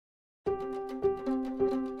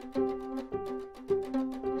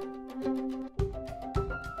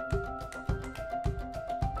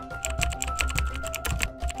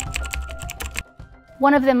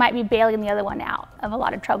one of them might be bailing the other one out of a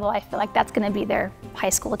lot of trouble. I feel like that's going to be their high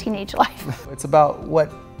school, teenage life. It's about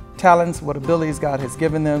what talents, what abilities God has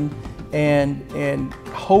given them, and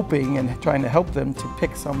hoping and trying to help them to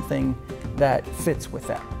pick something that fits with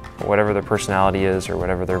that. Whatever their personality is, or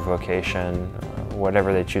whatever their vocation,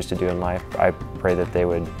 whatever they choose to do in life, I pray that they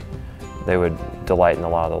would delight in the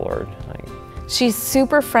law of the Lord. She's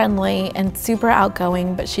super friendly and super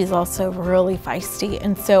outgoing, but she's also really feisty.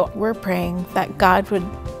 And so we're praying that God would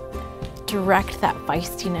direct that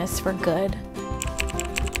feistiness for good.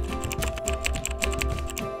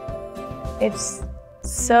 It's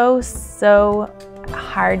so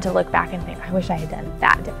hard to look back and think, I wish I had done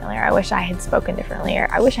that differently, or I wish I had spoken differently, or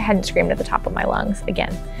I wish I hadn't screamed at the top of my lungs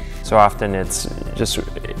again. So often it's just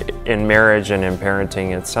in marriage and in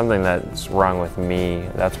parenting, it's something that's wrong with me.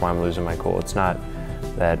 That's why I'm losing my cool. It's not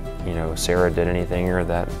that, you know, Sarah did anything or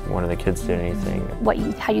that one of the kids did anything.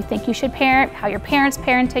 How you think you should parent, how your parents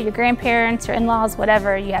parented, your grandparents, your in-laws,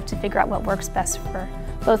 whatever, you have to figure out what works best for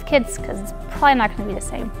both kids, because it's probably not going to be the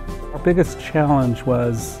same. Our biggest challenge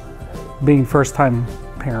was being first-time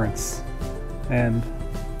parents, and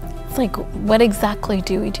it's like, what exactly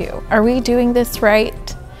do we do? Are we doing this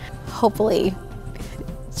right? Hopefully,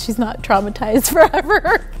 she's not traumatized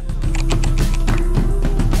forever.